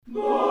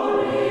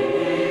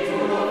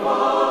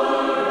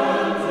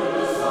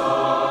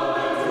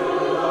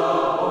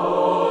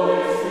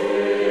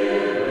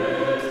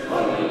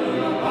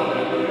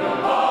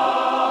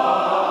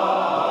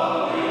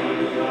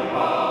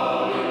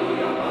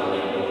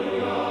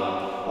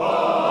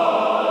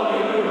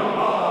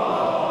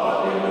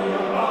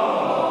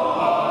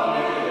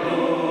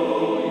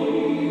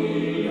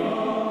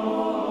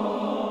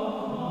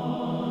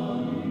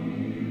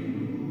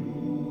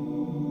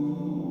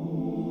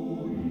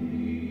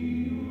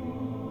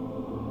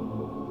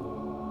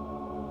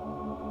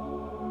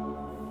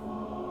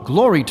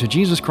Glory to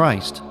Jesus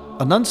Christ.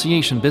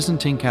 Annunciation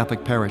Byzantine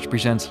Catholic Parish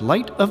presents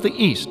Light of the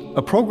East,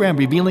 a program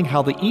revealing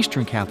how the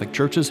Eastern Catholic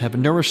churches have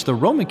nourished the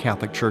Roman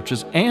Catholic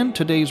churches and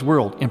today's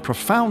world in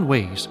profound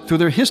ways through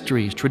their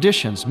histories,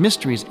 traditions,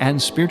 mysteries,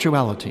 and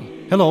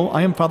spirituality. Hello,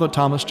 I am Father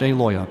Thomas J.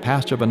 Loya,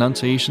 pastor of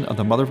Annunciation of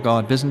the Mother of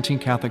God Byzantine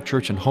Catholic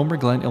Church in Homer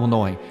Glen,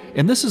 Illinois,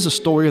 and this is a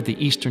story of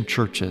the Eastern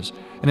churches,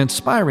 an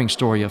inspiring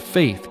story of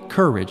faith,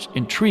 courage,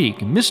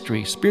 intrigue,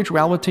 mystery,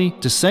 spirituality,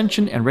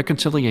 dissension, and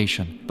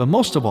reconciliation. But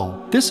most of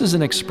all, this is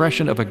an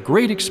expression of a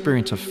great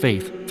experience of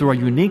faith through our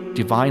unique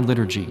divine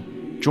liturgy.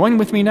 Join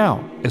with me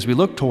now as we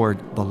look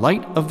toward the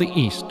Light of the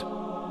East.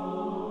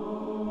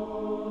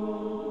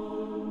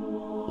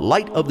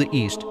 Light of the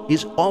East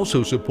is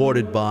also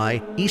supported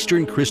by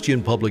Eastern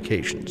Christian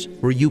Publications,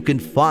 where you can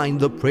find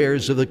the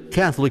prayers of the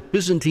Catholic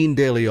Byzantine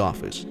Daily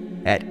Office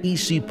at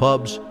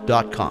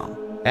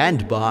ecpubs.com,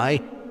 and by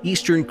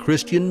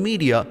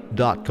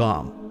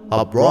EasternChristianMedia.com,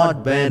 a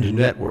broadband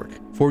network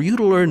for you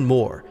to learn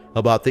more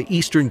about the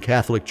Eastern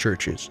Catholic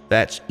Churches.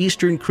 That's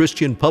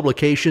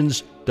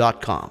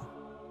EasternChristianPublications.com.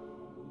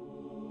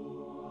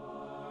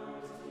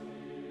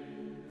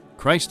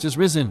 Christ is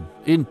risen.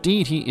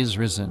 Indeed, he is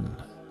risen.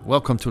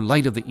 Welcome to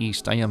Light of the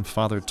East. I am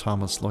Father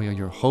Thomas Loya,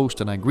 your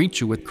host, and I greet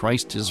you with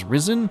Christ is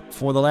risen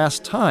for the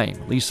last time,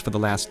 at least for the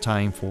last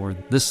time for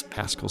this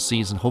Paschal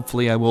season.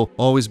 Hopefully I will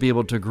always be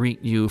able to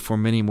greet you for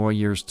many more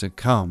years to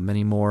come,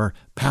 many more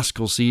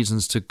Paschal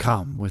seasons to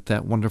come with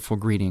that wonderful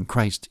greeting,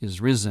 Christ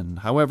is risen.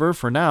 However,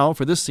 for now,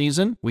 for this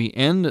season, we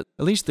end at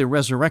least the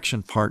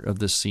resurrection part of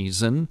this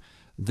season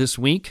this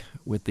week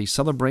with the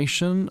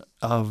celebration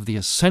of the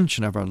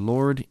ascension of our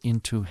Lord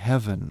into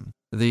heaven.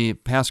 The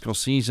Paschal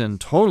season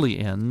totally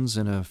ends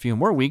in a few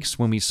more weeks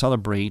when we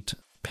celebrate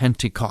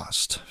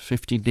Pentecost,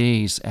 50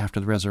 days after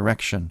the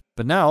resurrection.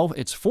 But now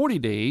it's 40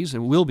 days,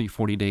 it will be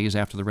 40 days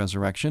after the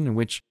resurrection, in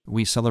which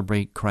we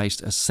celebrate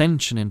Christ's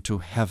ascension into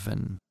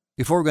heaven.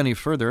 Before we go any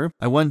further,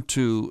 I want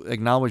to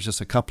acknowledge just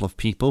a couple of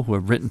people who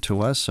have written to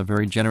us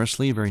very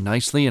generously, very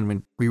nicely,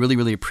 and we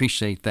really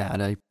appreciate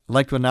that. I'd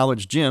like to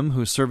acknowledge Jim,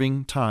 who's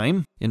serving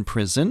time in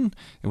prison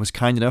and was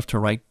kind enough to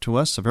write to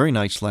us a very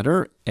nice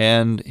letter,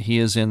 and he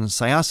is in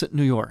Syosset,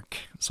 New York.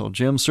 So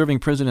Jim, serving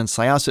prison in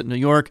Syosset, New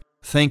York,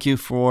 thank you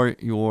for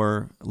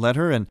your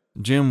letter. And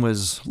Jim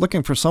was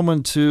looking for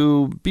someone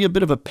to be a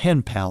bit of a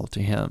pen pal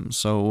to him.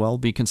 So I'll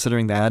be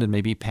considering that and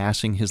maybe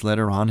passing his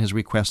letter on, his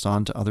request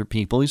on to other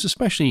people. He's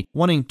especially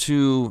wanting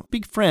to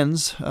be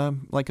friends,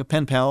 like a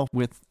pen pal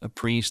with a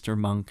priest or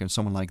monk or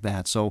someone like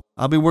that. So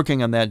I'll be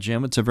working on that,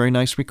 Jim. It's a very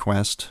nice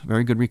request,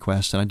 very good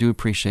request, and I do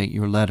appreciate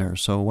your letter.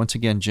 So once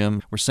again,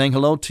 Jim, we're saying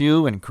hello to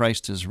you, and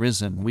Christ is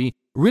risen. We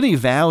really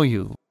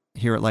value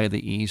here at Light of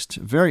the East,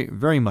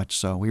 very much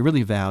so. We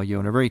really value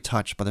and are very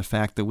touched by the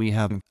fact that we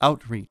have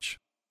outreach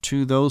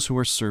to those who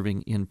are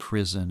serving in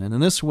prison. And in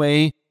this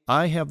way,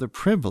 I have the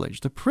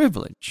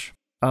privilege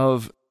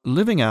of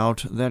living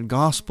out that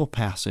gospel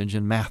passage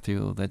in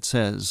Matthew that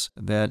says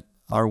that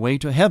our way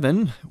to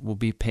heaven will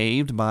be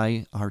paved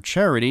by our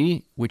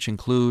charity, which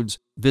includes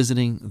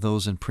visiting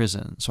those in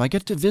prison. So I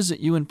get to visit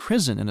you in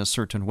prison in a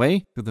certain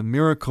way through the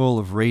miracle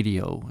of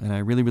radio, and I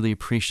really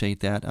appreciate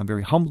that. I'm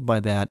very humbled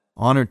by that,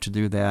 honored to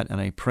do that, and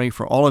I pray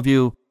for all of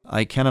you.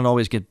 I cannot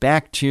always get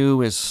back to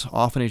you as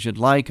often as you'd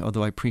like,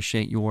 although I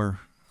appreciate your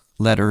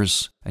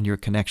letters and your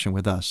connection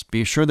with us.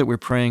 Be assured that we're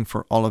praying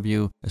for all of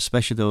you,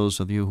 especially those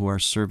of you who are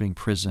serving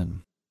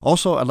prison.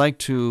 Also, I'd like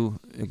to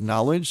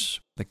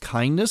acknowledge the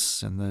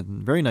kindness and the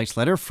very nice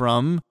letter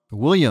from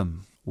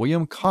William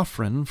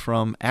Coffrin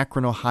from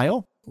Akron,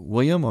 Ohio.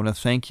 William, I want to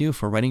thank you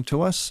for writing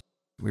to us.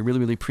 We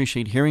really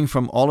appreciate hearing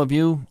from all of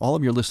you, all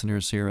of your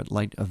listeners here at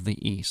Light of the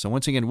East. So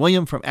once again,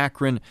 William from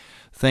Akron,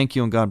 thank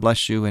you and God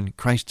bless you, and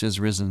Christ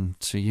is risen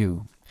to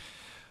you.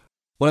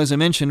 Well, as I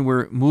mentioned,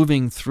 we're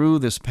moving through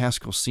this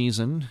Paschal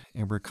season,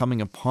 and we're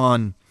coming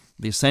upon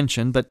the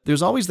Ascension, but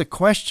there's always the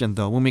question,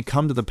 though, when we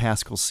come to the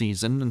Paschal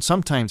season, and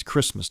sometimes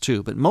Christmas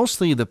too, but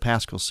mostly the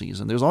Paschal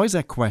season, there's always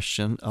that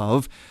question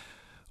of,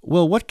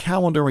 well, what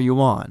calendar are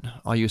you on?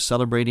 Are you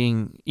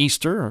celebrating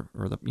Easter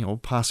or the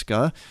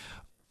Pascha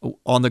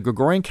on the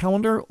Gregorian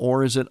calendar,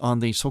 or is it on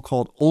the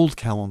so-called Old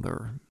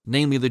Calendar,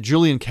 namely the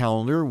Julian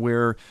calendar,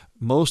 where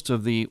most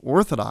of the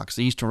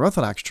Eastern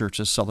Orthodox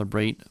churches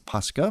celebrate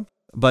Pascha?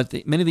 But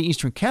many of the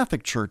Eastern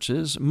Catholic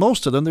churches,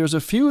 most of them, there's a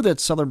few that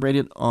celebrate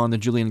it on the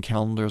Julian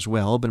calendar as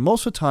well, but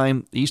most of the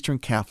time, the Eastern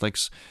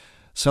Catholics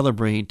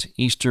celebrate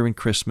Easter and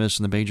Christmas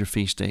and the major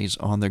feast days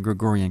on the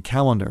Gregorian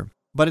calendar.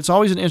 But it's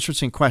always an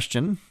interesting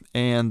question,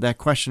 and that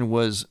question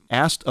was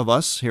asked of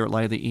us here at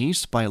Light of the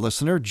East by a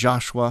listener,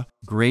 Joshua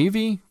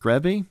Greve,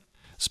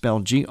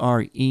 spelled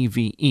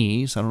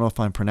Greve, so I don't know if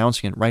I'm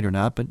pronouncing it right or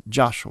not, but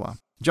Joshua.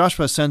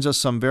 Joshua sends us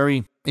some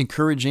very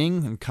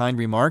encouraging and kind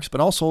remarks, but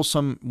also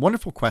some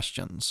wonderful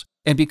questions.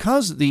 And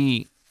because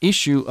the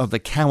issue of the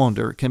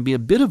calendar can be a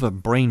bit of a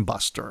brain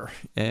buster,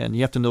 and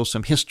you have to know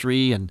some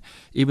history and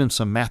even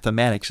some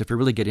mathematics if you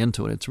really get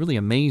into it, it's really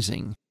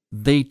amazing.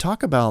 they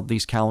talk about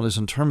these calendars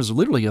in terms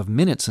literally of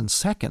minutes and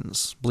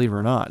seconds, believe it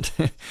or not.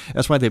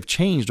 That's why they've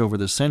changed over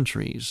the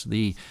centuries,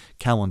 the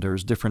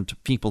calendars.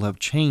 Different people have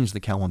changed the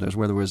calendars,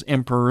 whether it was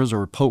emperors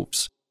or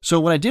popes. So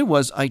what I did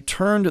was I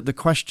turned the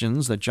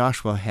questions that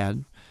Joshua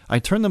had, I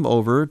turned them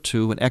over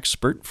to an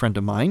expert friend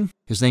of mine.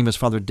 His name is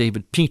Father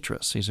David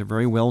Petrus. He's a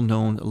very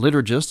well-known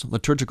liturgist,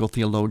 liturgical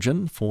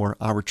theologian for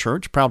our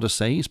church. Proud to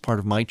say he's part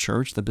of my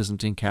church, the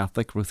Byzantine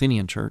Catholic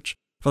Ruthenian Church.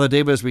 Father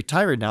David is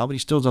retired now, but he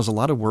still does a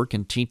lot of work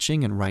in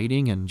teaching and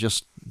writing and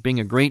just being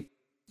a great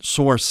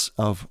source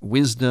of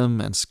wisdom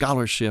and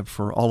scholarship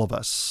for all of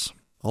us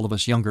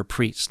younger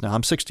priests. Now,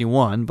 I'm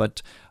 61,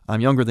 but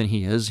I'm younger than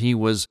he is. He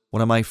was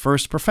one of my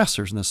first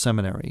professors in the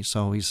seminary,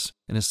 so he's,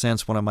 in a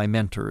sense, one of my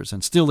mentors,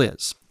 and still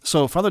is.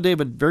 So Father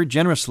David very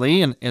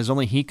generously, and as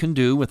only he can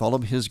do with all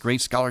of his great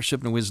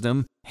scholarship and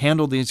wisdom,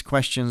 handled these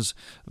questions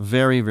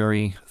very,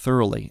 very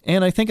thoroughly.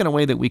 And I think in a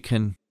way that we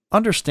can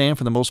understand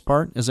for the most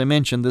part. As I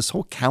mentioned, this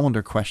whole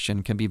calendar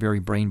question can be very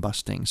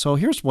brain-busting. So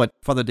here's what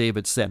Father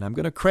David said. I'm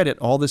going to credit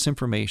all this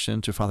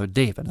information to Father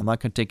David. I'm not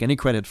going to take any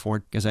credit for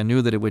it because I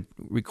knew that it would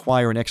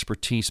require an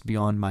expertise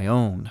beyond my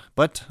own.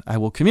 But I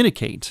will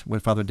communicate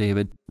what Father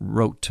David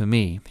wrote to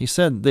me. He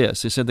said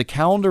this. He said, the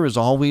calendar is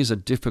always a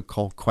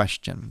difficult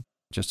question.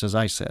 Just as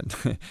I said,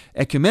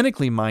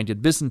 ecumenically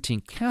minded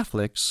Byzantine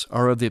Catholics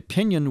are of the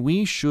opinion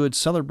we should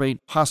celebrate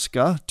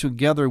Pascha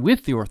together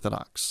with the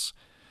Orthodox.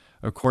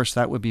 Of course,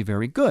 that would be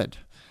very good.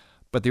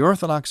 But the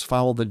Orthodox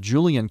follow the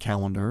Julian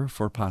calendar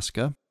for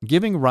Pascha,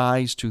 giving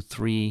rise to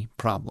three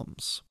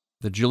problems.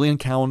 The Julian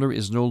calendar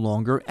is no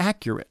longer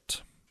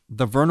accurate.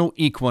 The vernal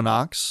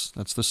equinox,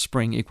 that's the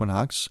spring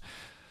equinox,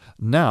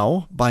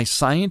 now, by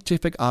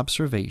scientific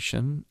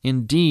observation,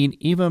 indeed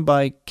even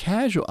by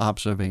casual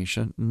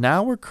observation,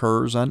 now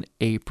occurs on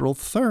April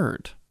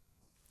 3rd.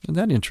 Isn't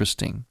that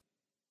interesting?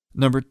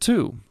 Number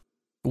 2.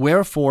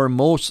 Wherefore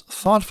most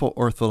thoughtful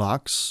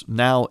Orthodox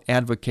now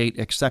advocate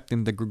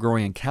accepting the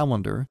Gregorian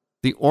calendar.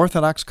 The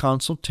Orthodox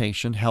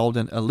consultation held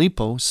in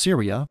Aleppo,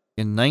 Syria,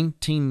 in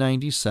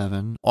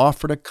 1997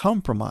 offered a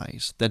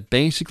compromise that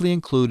basically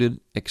included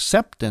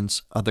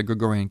acceptance of the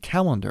Gregorian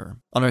calendar.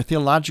 On our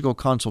theological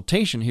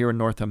consultation here in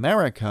North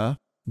America,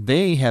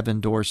 they have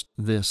endorsed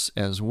this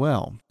as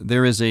well.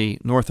 There is a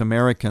North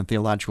American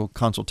theological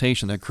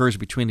consultation that occurs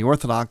between the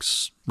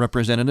Orthodox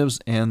representatives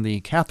and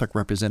the Catholic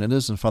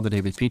representatives, and Father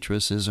David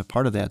Petrus is a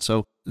part of that.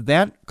 So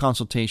that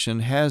consultation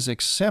has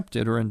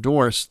accepted or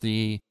endorsed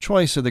the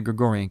choice of the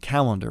Gregorian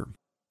calendar.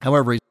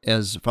 However,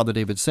 as Father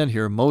David said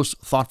here, most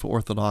thoughtful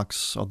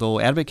Orthodox, although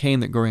advocating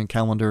the Gregorian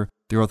calendar,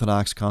 the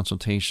Orthodox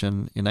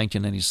consultation in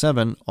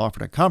 1997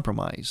 offered a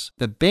compromise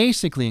that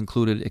basically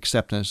included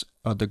acceptance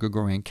of the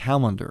Gregorian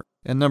calendar.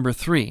 And number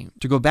 3,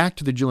 to go back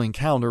to the Julian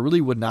calendar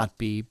really would not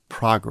be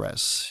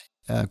progress,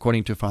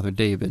 according to Father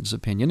David's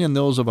opinion and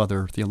those of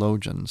other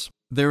theologians.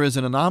 There is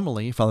an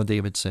anomaly, Father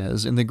David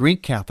says, in the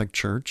Greek Catholic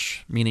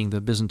Church, meaning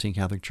the Byzantine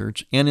Catholic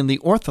Church, and in the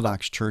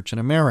Orthodox Church in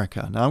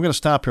America. Now, I'm going to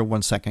stop here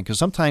 1 second because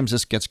sometimes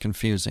this gets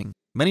confusing.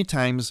 Many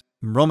times,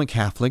 Roman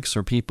Catholics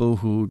or people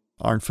who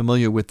aren't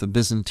familiar with the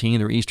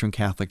Byzantine or Eastern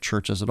Catholic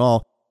churches at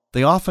all,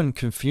 they often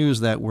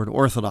confuse that word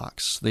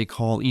Orthodox. They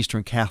call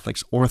Eastern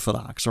Catholics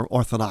Orthodox or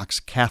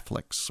Orthodox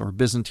Catholics or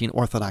Byzantine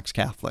Orthodox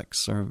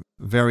Catholics or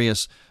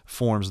various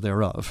forms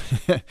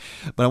thereof. But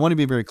I want to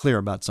be very clear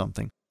about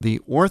something. The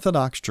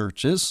Orthodox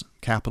churches,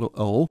 capital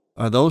O,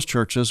 are those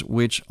churches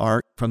which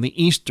are from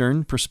the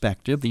Eastern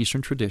perspective, the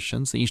Eastern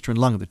traditions, the Eastern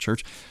lung of the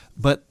church,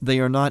 but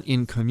they are not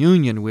in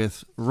communion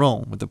with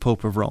Rome, with the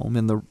Pope of Rome,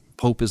 and the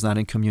Pope is not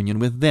in communion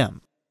with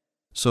them.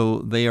 So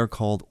they are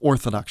called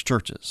Orthodox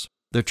churches.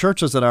 The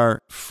churches that are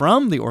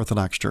from the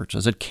Orthodox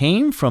churches, that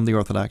came from the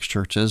Orthodox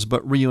churches,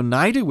 but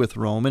reunited with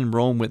Rome and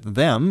Rome with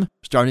them,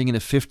 starting in the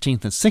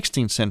 15th and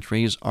 16th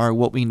centuries, are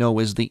what we know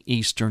as the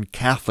Eastern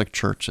Catholic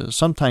churches,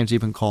 sometimes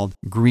even called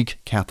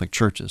Greek Catholic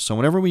churches. So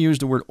whenever we use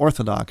the word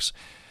Orthodox,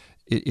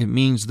 it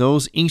means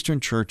those Eastern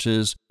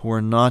churches who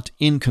are not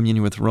in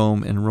communion with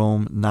Rome and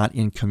Rome not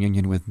in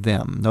communion with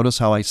them. Notice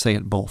how I say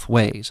it both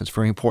ways. It's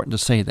very important to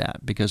say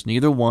that because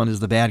neither one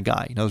is the bad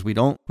guy. Notice we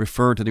don't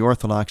refer to the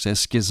Orthodox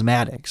as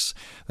schismatics.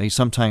 They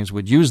sometimes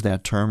would use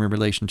that term in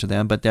relation to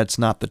them, but that's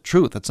not the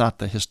truth. That's not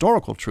the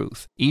historical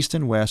truth. East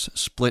and West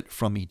split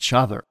from each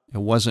other. It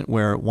wasn't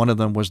where one of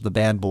them was the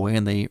bad boy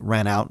and they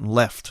ran out and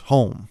left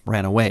home,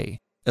 ran away,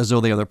 as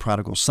though they are the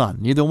prodigal son.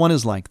 Neither one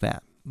is like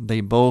that.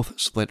 They both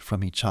split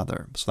from each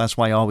other. So that's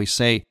why I always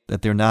say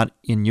that they're not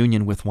in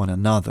union with one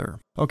another.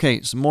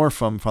 Okay, some more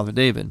from Father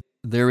David.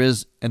 There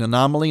is an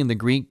anomaly in the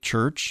Greek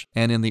church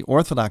and in the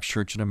Orthodox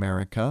church in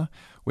America,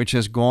 which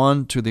has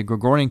gone to the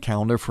Gregorian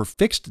calendar for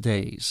fixed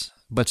days,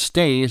 but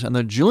stays on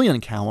the Julian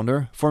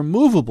calendar for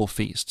movable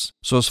feasts.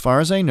 So as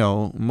far as I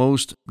know,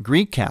 most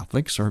Greek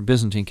Catholics or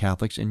Byzantine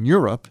Catholics in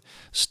Europe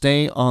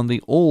stay on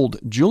the old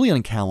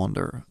Julian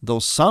calendar, though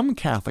some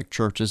Catholic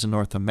churches in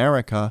North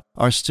America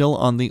are still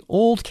on the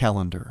old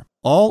calendar.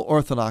 All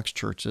Orthodox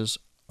churches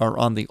are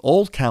on the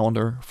old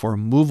calendar for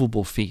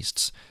movable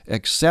feasts,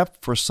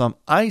 except for some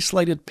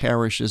isolated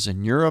parishes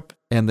in Europe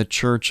and the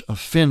Church of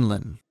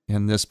Finland.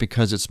 in this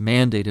because it's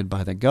mandated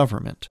by the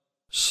government.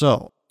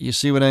 So, you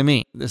see what I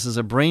mean? This is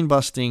a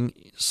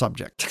brain-busting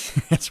subject.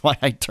 That's why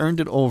I turned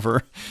it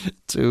over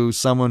to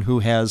someone who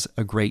has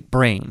a great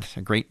brain,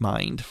 a great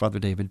mind, Father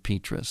David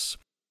Petrus.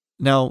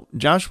 Now,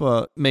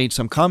 Joshua made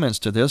some comments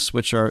to this,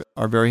 which are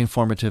very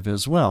informative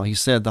as well. He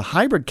said the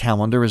hybrid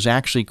calendar is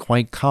actually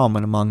quite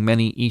common among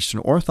many Eastern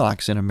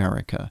Orthodox in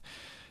America,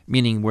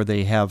 meaning where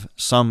they have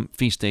some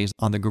feast days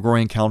on the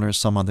Gregorian calendar,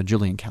 some on the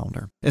Julian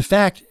calendar. In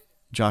fact,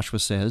 Joshua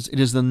says, it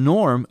is the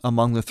norm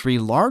among the three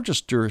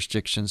largest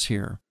jurisdictions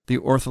here, the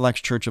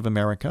Orthodox Church of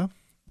America,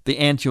 the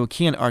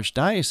Antiochian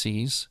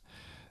Archdiocese,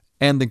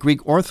 and the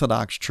Greek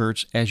Orthodox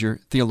Church, as your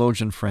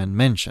theologian friend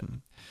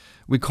mentioned.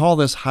 We call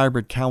this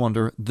hybrid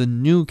calendar the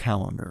new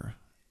calendar,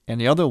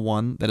 and the other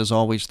one that is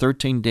always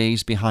 13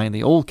 days behind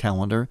the old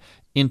calendar.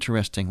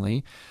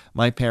 Interestingly,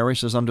 my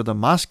parish is under the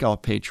Moscow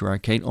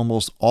Patriarchate,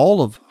 almost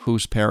all of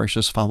whose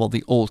parishes follow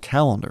the old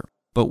calendar.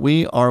 But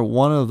we are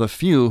one of the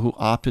few who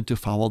opted to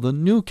follow the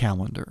new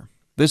calendar.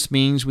 This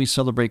means we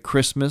celebrate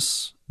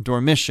Christmas,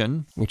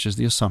 Dormition, which is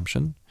the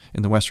Assumption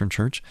in the Western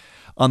Church,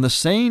 on the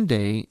same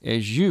day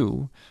as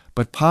you,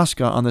 but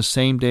Pascha on the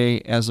same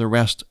day as the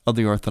rest of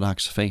the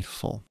Orthodox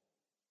faithful.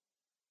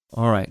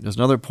 All right, there's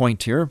another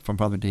point here from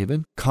Father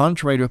David.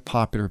 Contrary to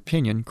popular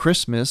opinion,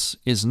 Christmas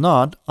is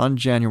not on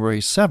January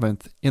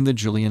 7th in the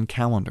Julian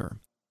calendar.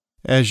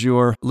 As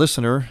your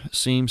listener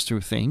seems to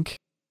think,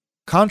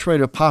 contrary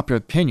to popular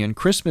opinion,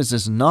 Christmas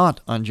is not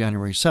on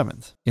January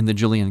 7th in the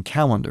Julian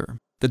calendar.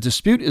 The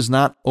dispute is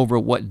not over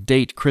what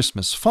date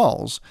Christmas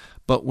falls,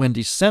 but when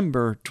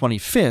December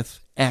 25th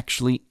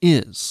actually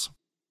is.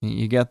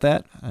 You get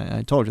that?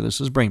 I told you this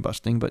is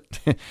brain-busting, but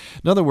in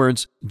other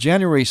words,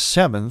 January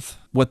 7th,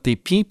 what the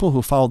people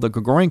who follow the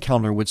Gregorian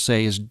calendar would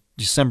say is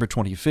December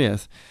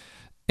 25th,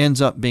 ends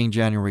up being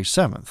January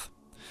 7th.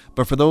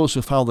 But for those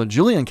who follow the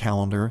Julian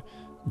calendar,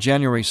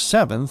 January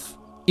 7th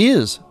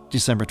is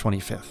December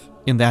 25th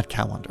in that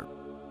calendar.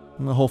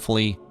 Well,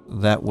 hopefully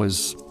that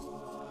was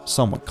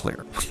somewhat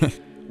clear.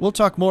 We'll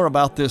talk more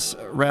about this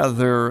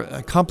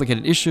rather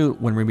complicated issue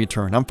when we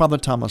return. I'm Father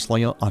Thomas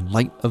Loya on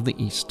Light of the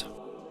East.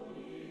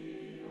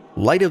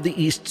 Light of the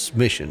East's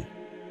mission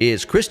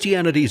is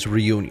Christianity's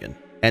reunion,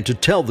 and to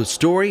tell the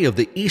story of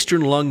the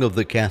Eastern lung of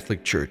the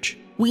Catholic Church,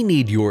 we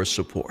need your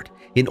support.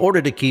 In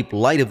order to keep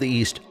Light of the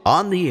East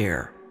on the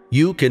air,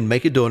 you can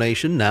make a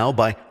donation now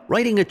by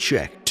writing a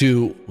check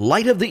to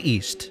Light of the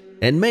East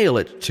and mail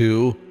it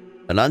to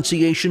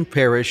Annunciation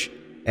Parish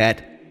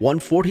at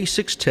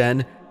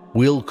 14610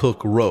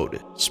 Willcook Road,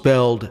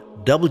 spelled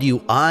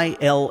Willcook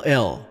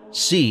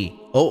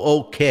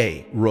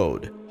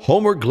Road,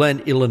 Homer Glen,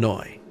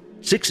 Illinois,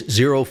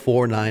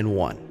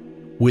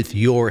 60491. With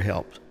your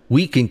help,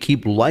 we can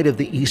keep Light of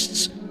the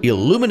East's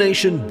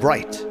illumination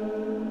bright.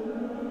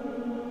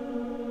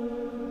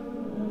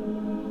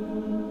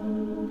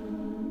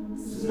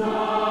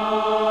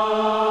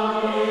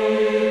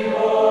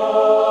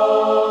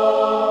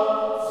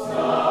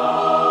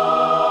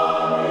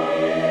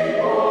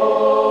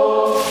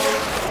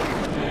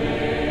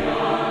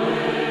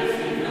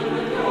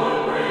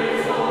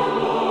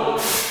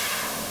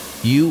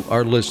 You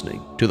are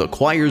listening to the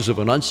Choirs of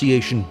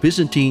Annunciation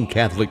Byzantine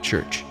Catholic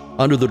Church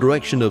under the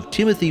direction of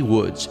Timothy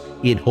Woods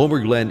in Homer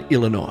Glen,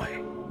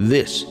 Illinois.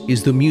 This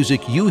is the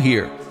music you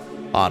hear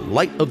on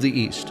Light of the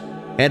East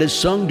and is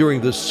sung during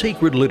the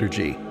sacred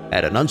liturgy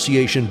at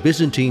Annunciation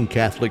Byzantine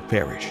Catholic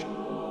Parish.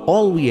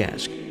 All we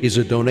ask is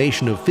a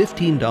donation of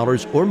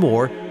 $15 or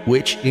more,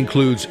 which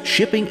includes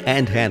shipping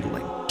and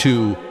handling,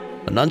 to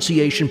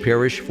Annunciation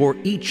Parish for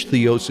each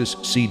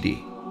Theosis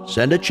CD.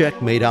 Send a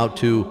check made out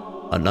to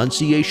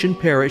Annunciation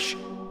Parish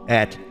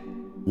at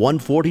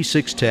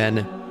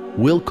 14610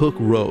 Willcook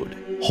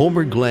Road,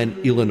 Homer Glen,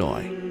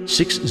 Illinois,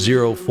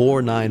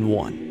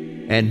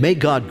 60491. And may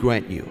God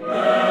grant you.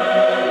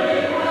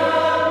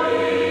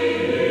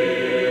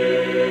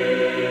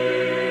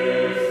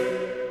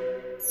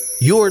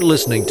 You're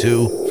listening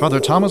to Father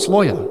Thomas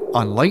Loya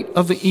on Light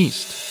of the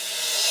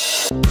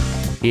East.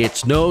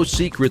 It's no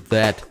secret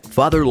that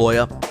Father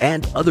Loya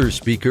and other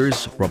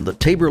speakers from the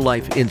Tabor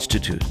Life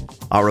Institute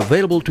are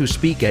available to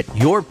speak at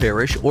your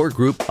parish or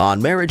group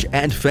on marriage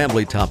and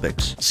family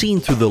topics, seen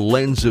through the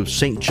lens of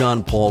St.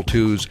 John Paul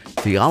II's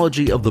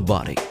Theology of the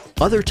Body.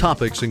 Other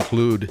topics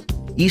include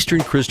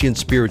Eastern Christian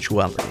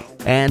spirituality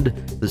and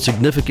the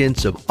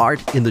significance of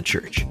art in the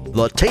Church.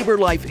 The Tabor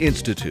Life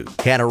Institute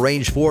can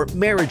arrange for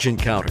marriage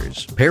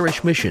encounters,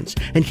 parish missions,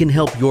 and can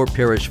help your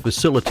parish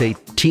facilitate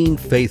teen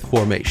faith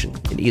formation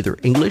in either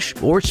English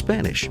or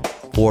Spanish.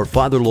 For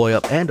Father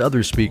Loya and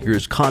other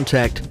speakers,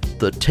 contact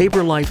the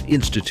Tabor Life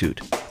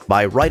Institute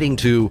by writing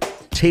to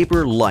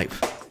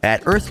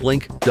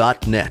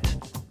taborlife@earthlink.net.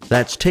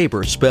 That's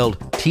Tabor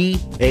spelled Tabor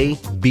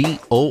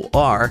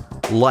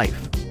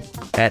life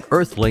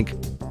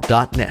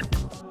 @earthlink.net.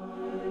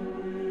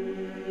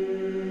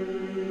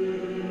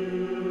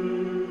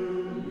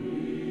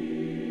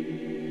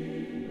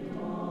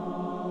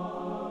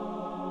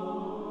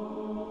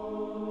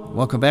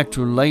 Welcome back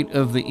to Light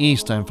of the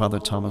East. I'm Father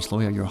Thomas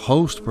Loya, your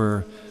host.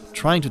 We're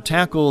trying to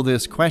tackle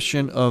this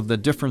question of the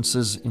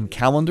differences in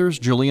calendars,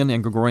 Julian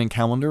and Gregorian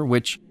calendar,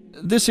 which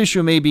this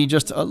issue may be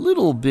just a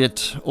little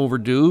bit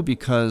overdue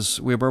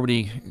because we've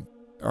already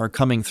are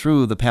coming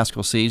through the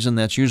Paschal season.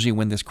 That's usually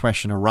when this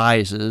question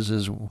arises,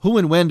 is who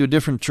and when do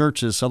different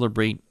churches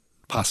celebrate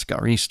Pascha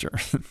or Easter?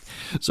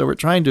 So we're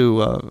trying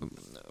to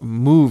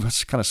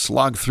kind of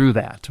slog through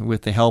that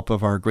with the help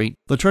of our great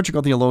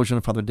liturgical theologian,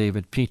 Father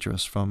David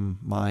Petrus from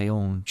my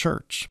own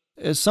church.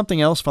 Something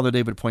else Father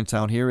David points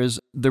out here is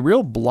the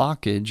real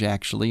blockage,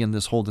 actually, in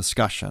this whole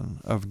discussion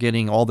of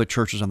getting all the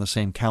churches on the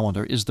same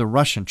calendar is the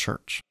Russian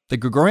church. The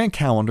Gregorian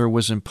calendar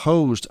was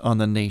imposed on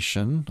the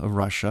nation of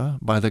Russia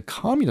by the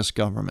communist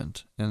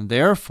government, and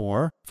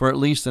therefore, for at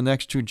least the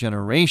next 2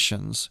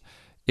 generations,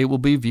 it will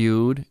be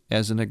viewed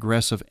as an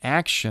aggressive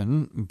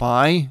action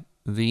by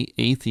the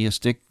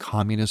atheistic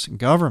communist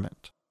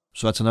government.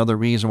 So that's another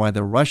reason why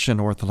the Russian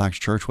Orthodox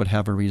Church would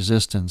have a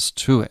resistance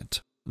to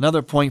it.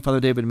 Another point Father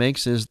David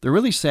makes is the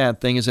really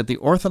sad thing is that the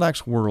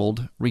Orthodox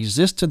world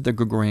resisted the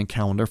Gregorian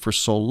calendar for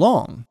so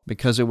long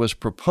because it was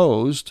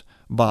proposed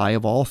by,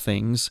 of all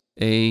things,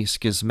 a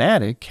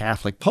schismatic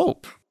Catholic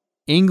pope.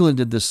 England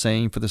did the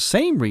same for the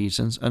same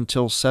reasons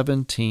until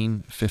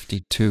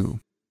 1752.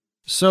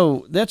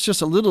 So that's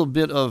just a little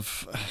bit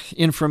of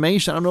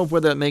information. I don't know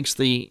whether that makes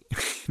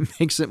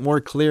it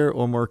more clear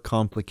or more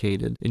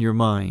complicated in your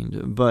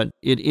mind, but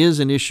it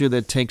is an issue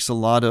that takes a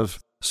lot of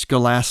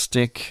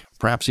scholastic,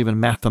 perhaps even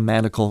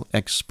mathematical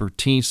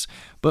expertise,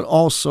 but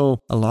also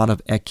a lot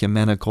of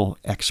ecumenical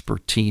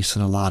expertise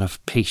and a lot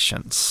of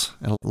patience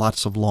and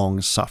lots of long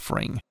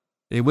suffering.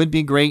 It would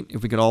be great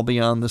if we could all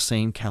be on the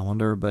same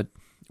calendar, but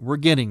we're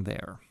getting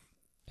there.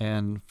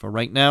 And for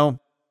right now,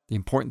 the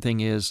important thing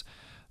is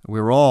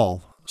we're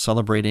all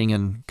celebrating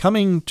and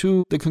coming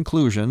to the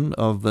conclusion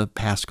of the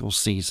Paschal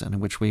season in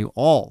which we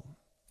all,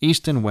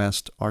 East and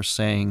West, are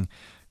saying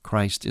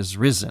Christ is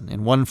risen.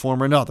 In one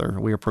form or another,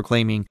 we are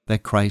proclaiming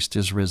that Christ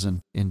is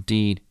risen.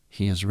 Indeed,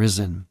 he is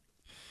risen.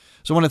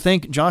 So I want to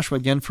thank Joshua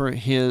again for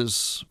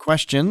his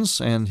questions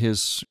and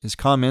his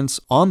comments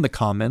on the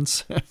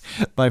comments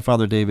by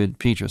Father David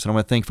Petrus. And I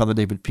want to thank Father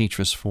David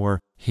Petrus for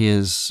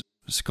his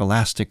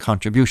scholastic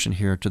contribution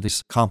here to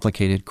this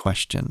complicated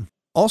question.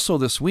 Also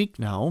this week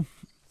now,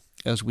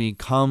 as we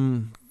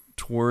come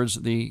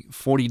towards the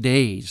 40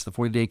 days, the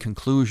 40-day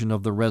conclusion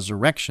of the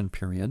resurrection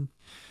period,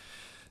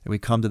 and we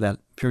come to that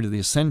period of the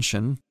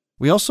Ascension,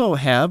 we also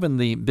have in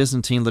the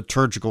Byzantine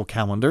liturgical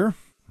calendar,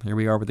 here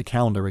we are with the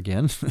calendar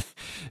again,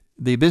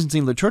 the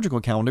Byzantine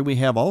liturgical calendar, we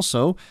have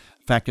also,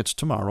 in fact it's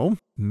tomorrow,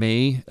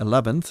 May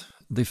 11th,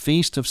 the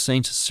feast of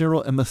Saints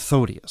Cyril and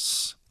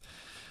Methodius.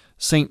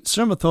 Saint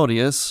Cyril and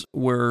Methodius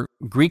were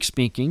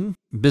Greek-speaking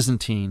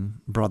Byzantine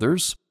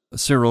brothers.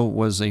 Cyril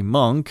was a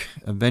monk.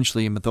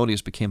 Eventually,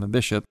 Methodius became a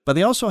bishop. But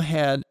they also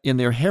had in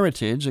their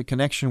heritage a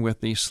connection with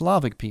the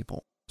Slavic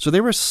people. So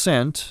they were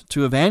sent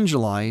to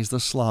evangelize the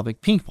Slavic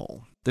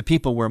people, the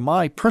people where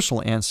my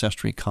personal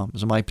ancestry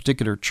comes, my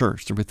particular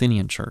church, the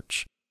Ruthenian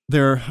Church.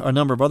 There are a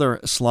number of other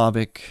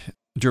Slavic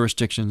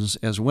jurisdictions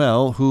as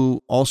well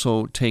who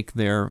also take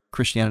their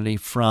Christianity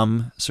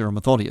from Cyril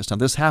Methodius. Now,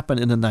 this happened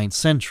in the 9th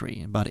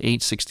century, about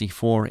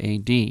 864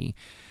 A.D.,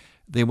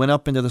 They went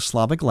up into the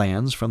Slavic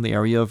lands from the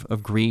area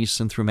of Greece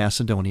and through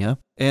Macedonia,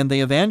 and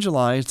they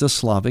evangelized the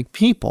Slavic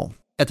people.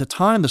 At the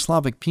time, the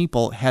Slavic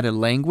people had a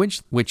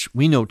language, which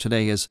we know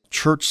today as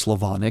Church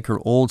Slavonic or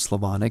Old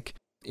Slavonic.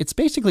 It's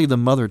basically the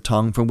mother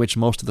tongue from which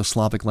most of the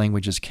Slavic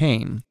languages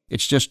came.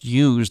 It's just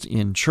used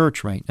in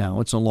church right now.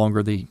 It's no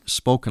longer the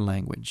spoken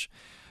language.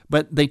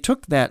 But they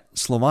took that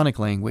Slavonic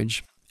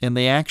language and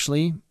they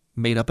actually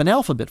made up an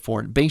alphabet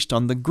for it based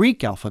on the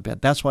Greek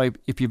alphabet. That's why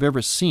if you've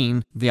ever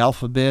seen the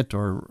alphabet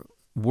or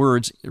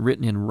words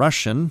written in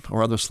Russian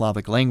or other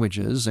Slavic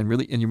languages and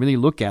you really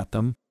look at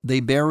them, they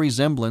bear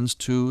resemblance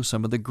to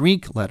some of the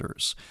Greek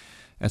letters.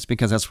 That's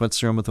because that's what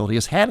Cyril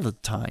Methodius had at the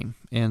time.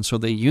 And so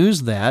they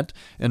used that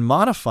and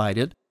modified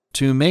it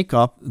to make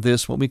up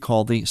this, what we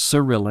call the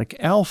Cyrillic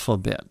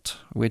alphabet,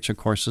 which of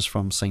course is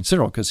from St.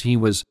 Cyril, because he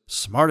was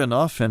smart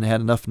enough and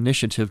had enough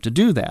initiative to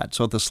do that.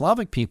 So the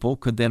Slavic people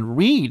could then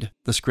read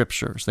the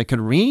scriptures. They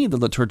could read the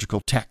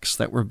liturgical texts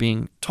that were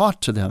being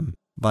taught to them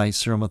by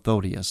Cyril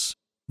Methodius.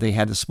 They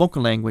had a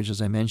spoken language,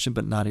 as I mentioned,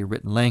 but not a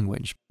written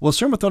language. Well,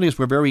 Cyril Methodius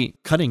were very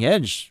cutting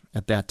edge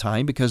at that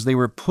time because they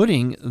were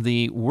putting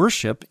the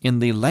worship in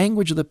the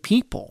language of the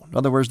people. In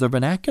other words, the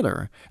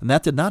vernacular. And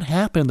that did not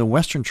happen in the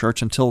Western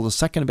Church until the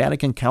Second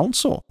Vatican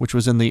Council, which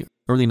was in the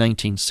early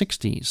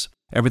 1960s.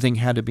 Everything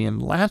had to be in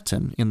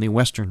Latin in the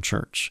Western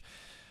Church.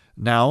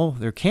 Now,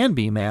 there can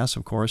be Mass,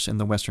 of course, in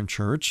the Western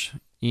Church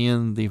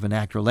in the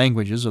vernacular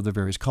languages of the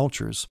various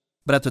cultures.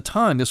 But at the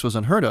time, this was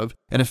unheard of,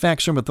 and in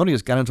fact, Cyril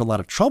Methodius got into a lot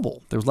of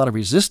trouble. There was a lot of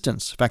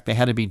resistance. In fact, they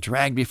had to be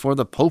dragged before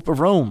the Pope of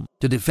Rome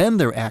to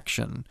defend their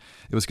action.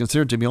 It was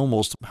considered to be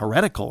almost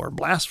heretical or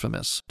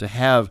blasphemous to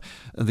have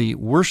the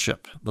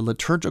worship, the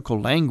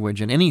liturgical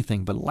language in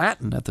anything but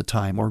Latin at the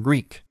time or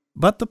Greek.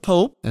 But the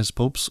Pope, as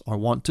popes are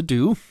wont to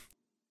do,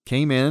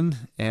 came in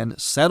and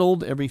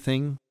settled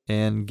everything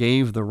and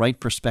gave the right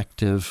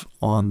perspective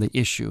on the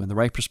issue. And the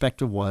right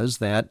perspective was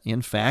that,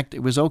 in fact,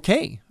 it was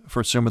okay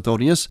for Cyril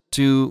Methodius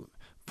to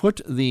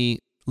put the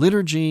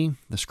liturgy,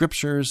 the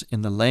scriptures,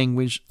 in the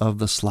language of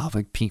the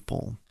Slavic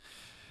people.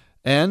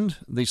 And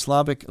the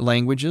Slavic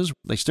languages,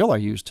 they still are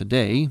used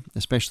today,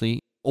 especially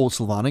Old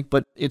Slavonic,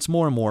 but it's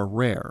more and more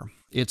rare.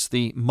 It's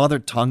the mother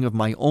tongue of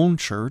my own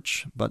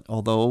church, but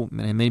although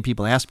many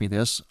people ask me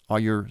this, are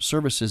your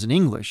services in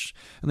English?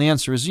 And the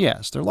answer is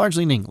yes, they're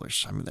largely in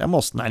English. I mean,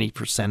 almost 90%,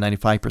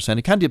 95%.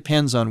 It kind of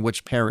depends on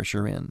which parish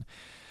you're in.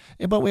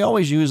 But we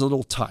always use a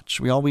little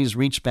touch. We always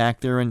reach back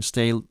there and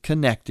stay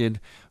connected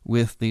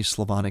with the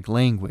Slavonic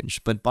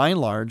language. But by and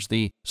large,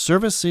 the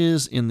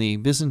services in the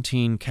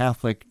Byzantine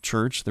Catholic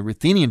Church, the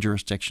Ruthenian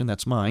jurisdiction,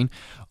 that's mine,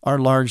 are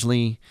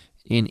largely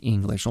in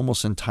English,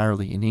 almost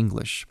entirely in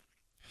English.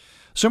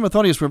 Cyril and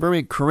Methodius were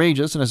very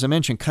courageous and, as I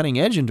mentioned, cutting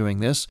edge in doing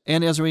this.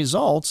 And as a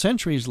result,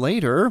 centuries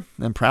later,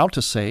 I'm proud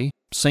to say,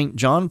 St.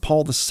 John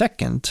Paul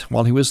II,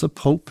 while he was the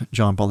Pope,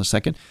 John Paul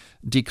II,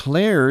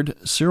 declared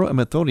Cyril and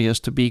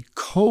Methodius to be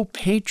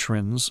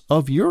co-patrons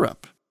of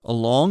Europe,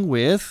 along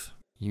with,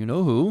 you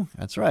know who,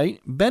 that's right,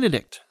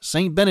 Benedict,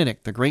 St.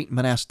 Benedict, the great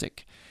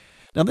monastic.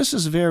 Now, this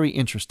is very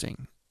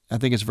interesting. I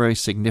think it's very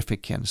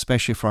significant,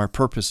 especially for our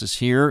purposes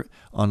here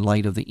on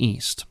Light of the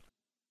East.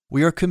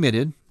 We are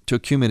committed to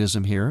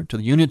ecumenism here, to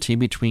the unity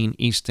between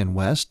East and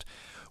West.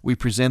 We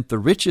present the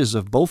riches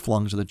of both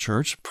lungs of the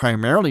church,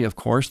 primarily, of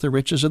course, the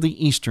riches of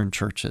the Eastern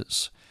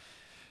churches.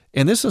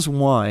 And this is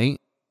why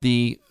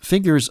the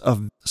figures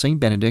of St.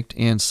 Benedict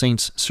and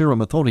Saints Cyril and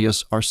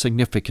Methodius are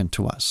significant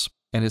to us.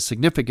 And it's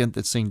significant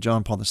that St.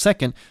 John Paul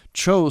II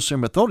chose Cyril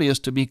and Methodius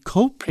to be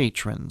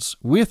co-patrons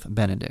with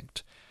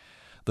Benedict.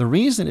 The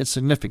reason it's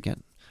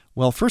significant,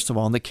 well, first of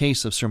all, in the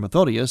case of Cyril and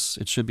Methodius,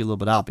 it should be a little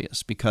bit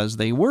obvious because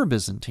they were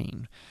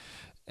Byzantine.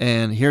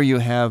 And here you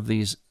have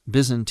these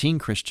Byzantine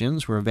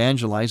Christians who are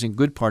evangelizing a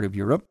good part of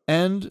Europe.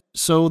 And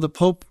so the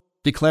Pope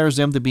declares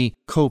them to be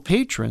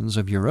co-patrons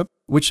of Europe,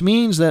 which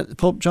means that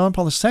Pope John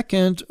Paul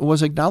II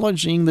was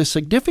acknowledging the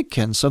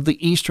significance of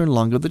the Eastern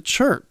lung of the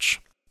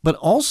Church. But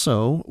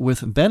also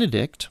with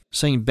Benedict,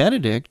 St.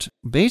 Benedict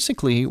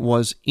basically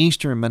was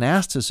Eastern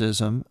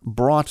monasticism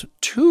brought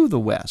to the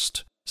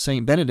West.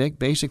 St. Benedict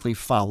basically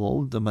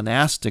followed the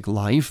monastic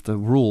life, the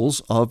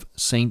rules of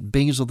St.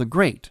 Basil the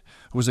Great,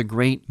 who was a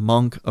great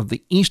monk of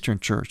the Eastern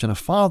Church and a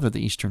father of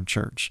the Eastern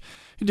Church.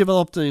 He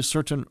developed a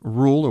certain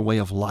rule or way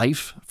of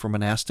life for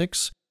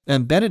monastics,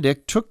 and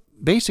Benedict took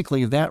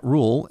basically that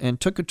rule and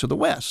took it to the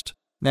West.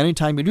 Now,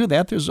 anytime you do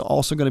that, there's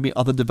also going to be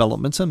other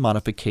developments and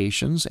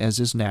modifications, as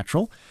is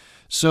natural.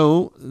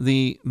 So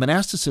the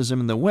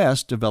monasticism in the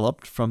West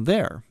developed from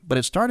there, but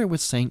it started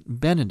with St.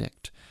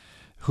 Benedict,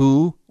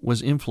 who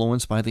was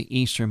influenced by the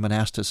Eastern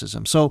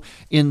monasticism. So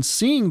in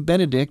seeing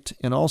Benedict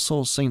and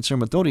also St.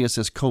 Cyril and Methodius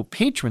as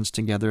co-patrons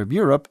together of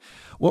Europe,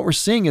 what we're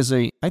seeing is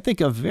I think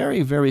a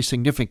very, very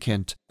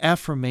significant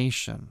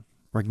affirmation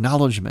or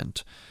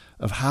acknowledgement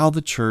of how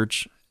the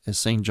Church, as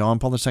St. John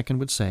Paul II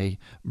would say,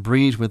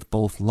 breathes with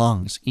both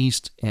lungs,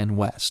 East and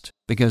West.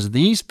 Because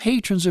these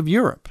patrons of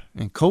Europe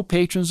and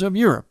co-patrons of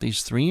Europe,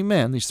 these three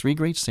men, these three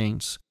great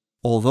saints,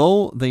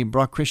 although they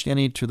brought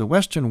Christianity to the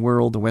Western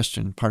world, the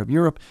Western part of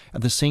Europe,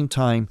 at the same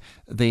time,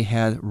 they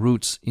had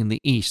roots in the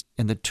East,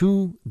 and the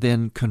two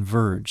then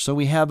converged. So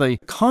we have a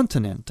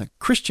continent, a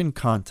Christian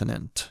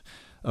continent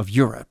of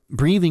Europe,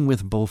 breathing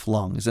with both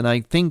lungs. And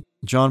I think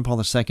John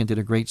Paul II did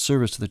a great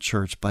service to the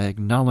Church by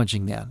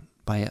acknowledging that,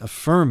 by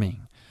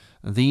affirming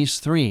these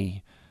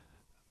three,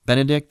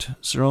 Benedict,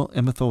 Cyril,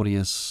 and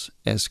Methodius,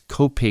 as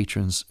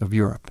co-patrons of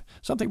Europe.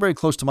 Something very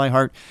close to my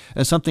heart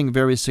and something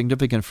very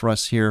significant for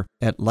us here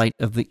at Light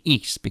of the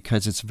East,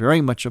 because it's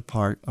very much a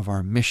part of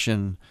our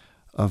mission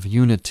of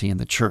unity in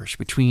the Church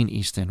between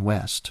East and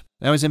West.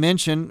 Now, as I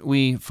mentioned,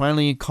 we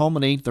finally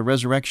culminate the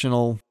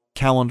resurrectional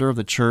calendar of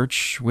the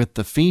Church with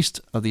the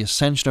Feast of the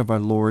Ascension of our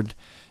Lord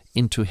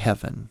into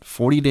heaven,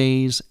 40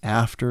 days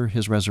after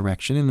his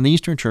resurrection. And in the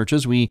Eastern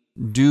churches, we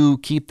do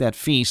keep that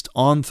feast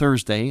on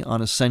Thursday,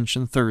 on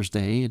Ascension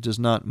Thursday. It does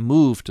not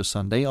move to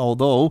Sunday,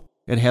 although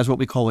it has what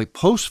we call a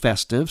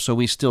post-festive, so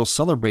we still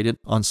celebrate it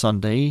on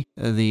Sunday.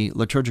 The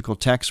liturgical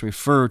texts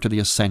refer to the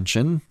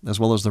Ascension as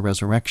well as the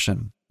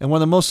resurrection. And one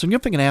of the most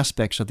significant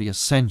aspects of the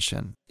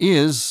Ascension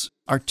is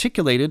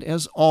articulated,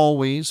 as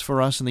always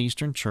for us in the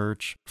Eastern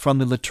Church, from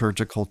the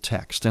liturgical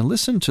text. And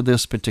listen to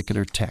this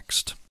particular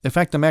text. In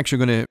fact, I'm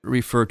actually going to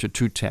refer to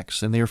two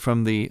texts, and they're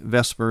from the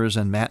Vespers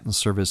and Matin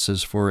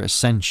services for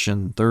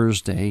Ascension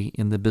Thursday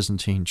in the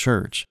Byzantine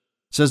Church.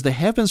 It says, "The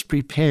heavens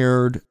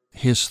prepared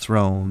his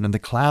throne, and the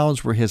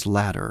clouds were his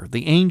ladder.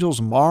 The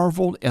angels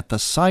marveled at the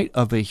sight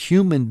of a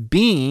human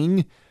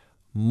being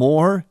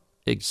more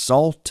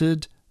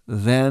exalted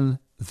than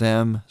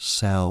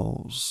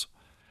themselves."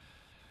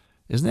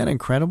 Isn't that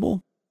incredible?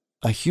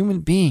 A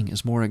human being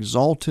is more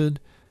exalted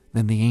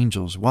than the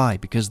angels. Why?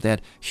 Because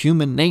that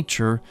human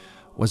nature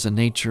was the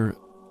nature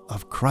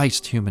of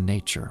Christ's human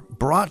nature,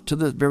 brought to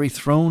the very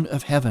throne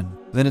of heaven.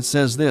 Then it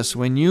says this,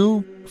 "When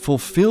you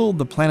fulfilled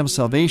the plan of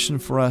salvation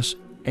for us,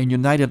 and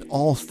united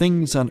all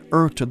things on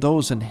earth to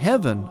those in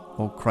heaven,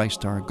 O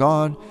Christ our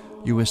God,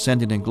 you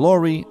ascended in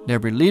glory,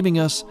 never leaving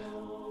us,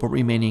 but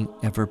remaining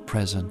ever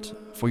present.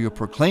 For you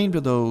proclaim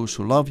to those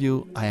who love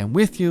you, I am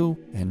with you,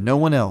 and no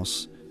one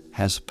else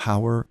has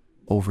power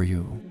over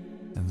you.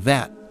 And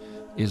that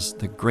is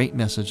the great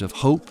message of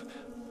hope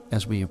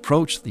as we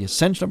approach the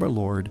ascension of our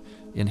Lord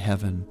in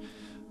heaven.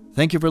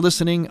 Thank you for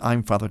listening.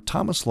 I'm Father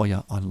Thomas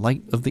Loya on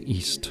Light of the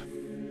East.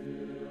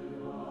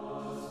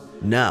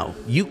 Now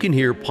you can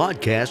hear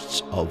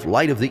podcasts of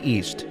Light of the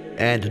East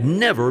and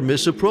never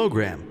miss a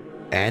program.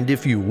 And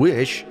if you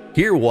wish,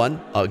 hear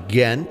one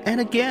again and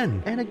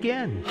again and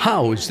again.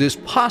 How is this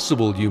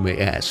possible, you may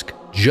ask?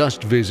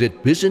 Just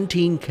visit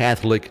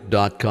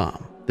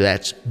ByzantineCatholic.com.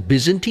 That's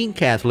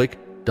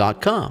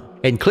ByzantineCatholic.com.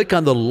 And click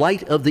on the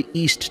Light of the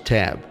East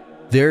tab.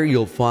 There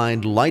you'll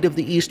find Light of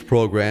the East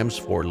programs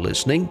for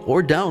listening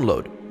or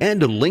download,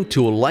 and a link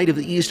to a Light of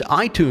the East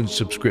iTunes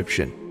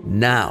subscription.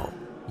 Now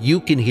you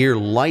can hear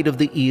Light of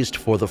the East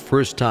for the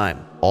first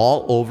time,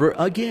 all over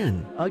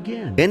again,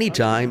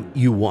 anytime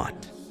you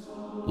want.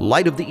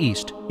 Light of the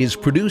East is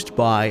produced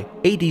by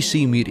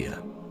ADC Media.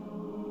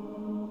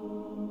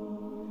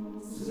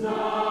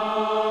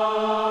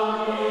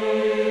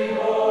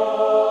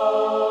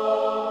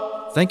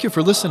 Thank you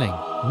for listening.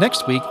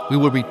 Next week, we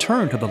will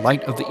return to the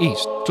Light of the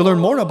East. To learn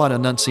more about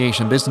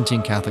Annunciation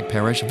Byzantine Catholic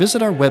Parish,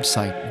 visit our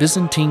website,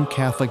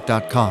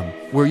 ByzantineCatholic.com,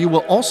 where you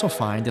will also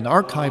find an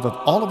archive of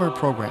all of our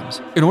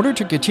programs. In order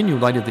to continue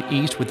Light of the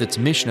East with its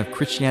mission of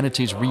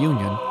Christianity's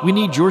reunion, we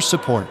need your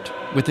support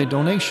with a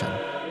donation.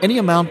 Any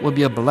amount will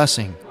be a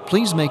blessing.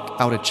 Please make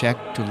out a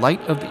check to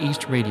Light of the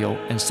East Radio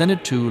and send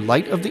it to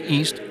Light of the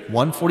East,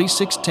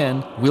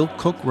 14610 Will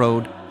Cook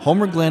Road,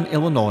 Homer Glen,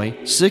 Illinois,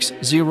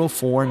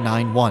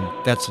 60491.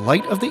 That's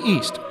Light of the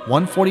East,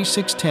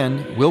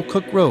 14610 Will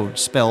Cook Road,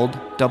 spelled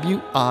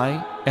WILL-COOK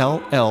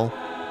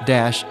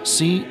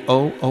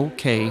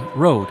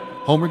Road,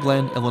 Homer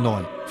Glen,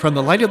 Illinois. From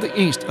the Light of the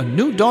East, a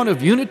new dawn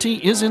of unity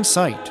is in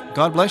sight.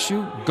 God bless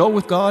you, go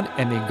with God,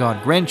 and may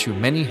God grant you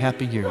many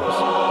happy years.